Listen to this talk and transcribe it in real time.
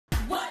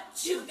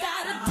you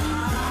gotta do.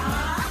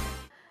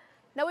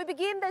 Now we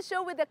begin the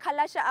show with the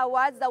Kalasha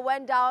Awards that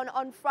went down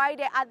on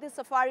Friday at the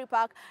Safari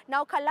Park.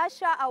 Now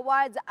Kalasha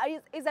Awards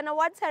is an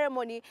award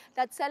ceremony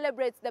that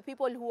celebrates the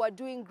people who are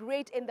doing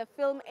great in the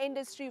film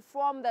industry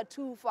from the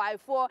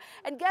 254.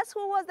 And guess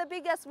who was the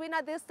biggest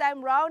winner this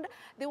time round?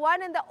 The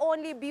one and the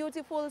only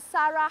beautiful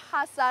Sarah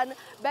Hassan,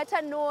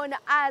 better known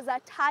as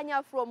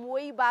Tanya from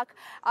way back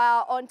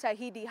on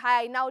Tahiti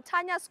High. Now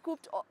Tanya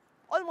scooped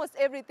almost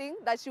everything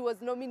that she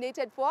was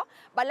nominated for.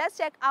 But let's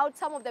check out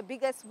some of the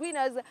biggest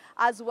winners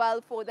as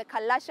well for the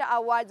Kalasha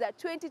Awards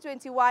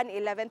 2021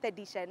 11th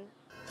edition.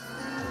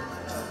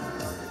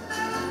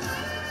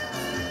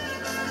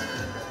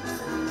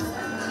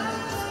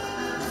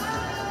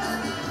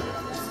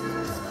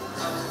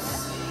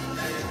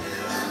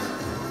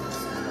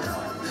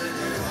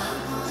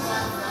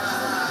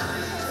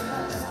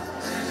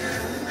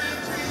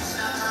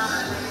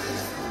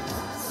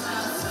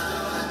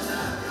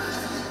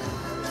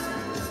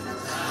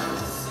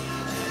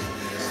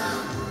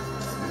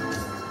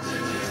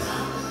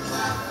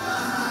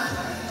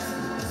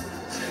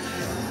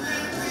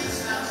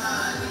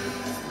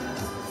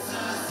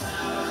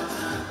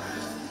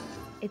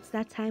 It's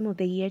that time of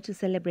the year to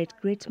celebrate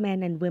great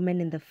men and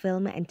women in the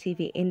film and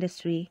TV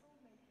industry.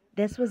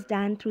 This was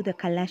done through the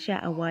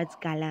Kalasha Awards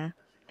Gala.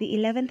 The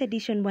 11th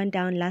edition went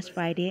down last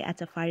Friday at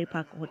Safari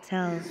Park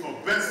Hotel. For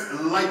Best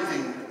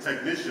Lighting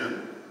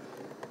Technician.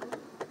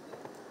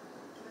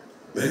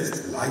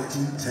 Best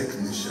Lighting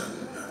Technician.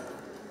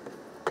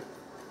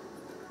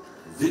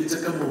 Victor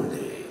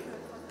Kamonde.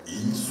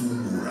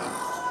 Insumura.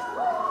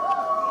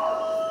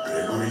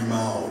 Gregory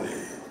Maole.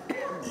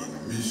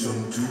 In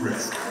Mission to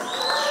Rescue.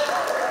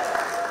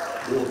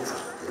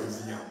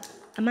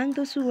 Among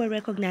those who were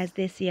recognized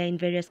this year in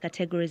various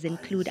categories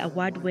include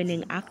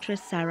award-winning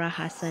actress Sarah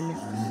Hassan.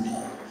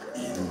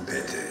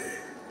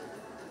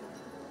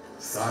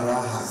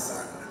 Sarah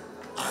Hassan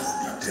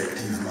as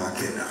Detective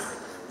McKenna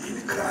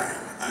in Crime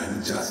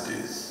and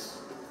Justice.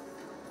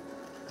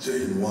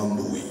 Jane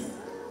Wambui.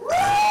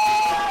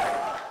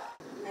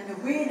 And the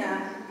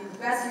winner in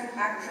Best Lead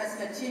Actress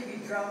in a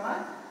TV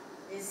Drama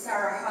is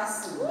Sarah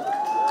Hassan.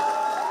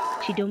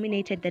 She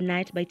dominated the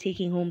night by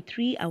taking home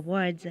 3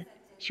 awards.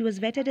 She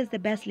was vetted as the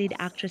Best Lead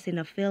Actress in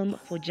a Film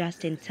for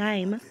Just in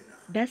Time,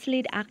 Best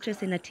Lead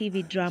Actress in a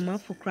TV Drama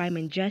for Crime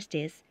and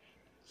Justice,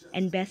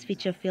 and Best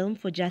Feature Film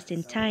for Just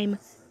in Time,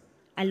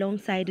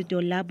 alongside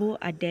Dolabo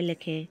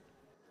Adeleke.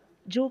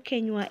 Joe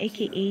Kinyua,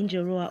 aka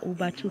Njoro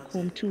Uba, took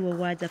home 2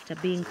 awards after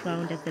being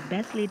crowned as the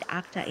Best Lead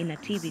Actor in a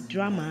TV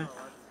Drama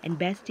and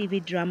Best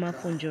TV Drama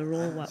for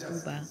Njoro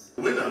Uba.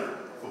 Winner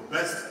for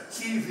Best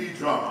TV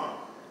Drama.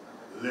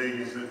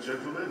 Ladies and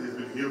gentlemen, he's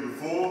been here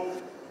before.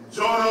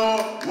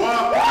 Njoro.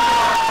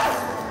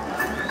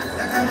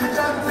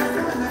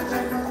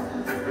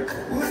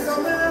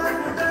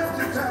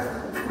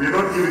 We're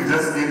not giving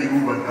just any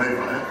Uber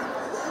driver, eh?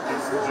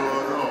 It's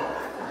Njoro.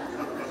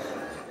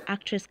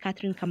 Actress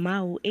Catherine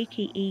Kamau,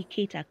 aka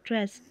Kate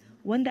Actress,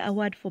 won the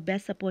award for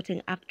Best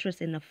Supporting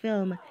Actress in a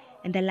Film,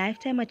 and the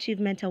Lifetime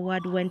Achievement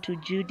Award went to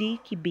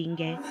Judy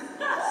Kibinge.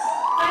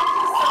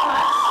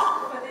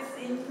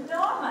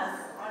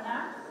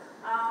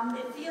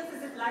 It feels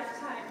as if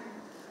Lifetime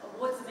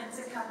Awards are meant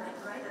to come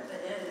like right at the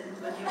end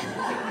when you're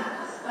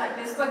thinking like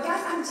this. But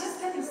guys, I'm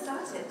just getting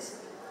started.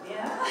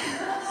 Yeah.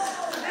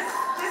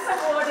 this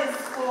award is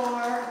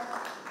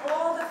for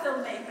all the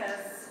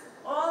filmmakers,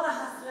 all the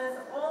hustlers,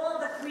 all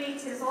the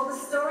creators, all the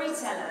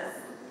storytellers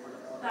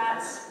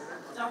that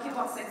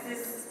DocuBox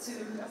exists to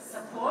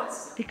support.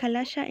 The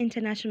Kalasha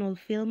International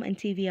Film and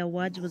TV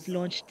Awards was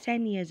launched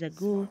 10 years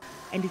ago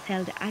and is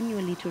held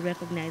annually to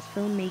recognize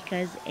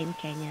filmmakers in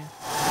Kenya.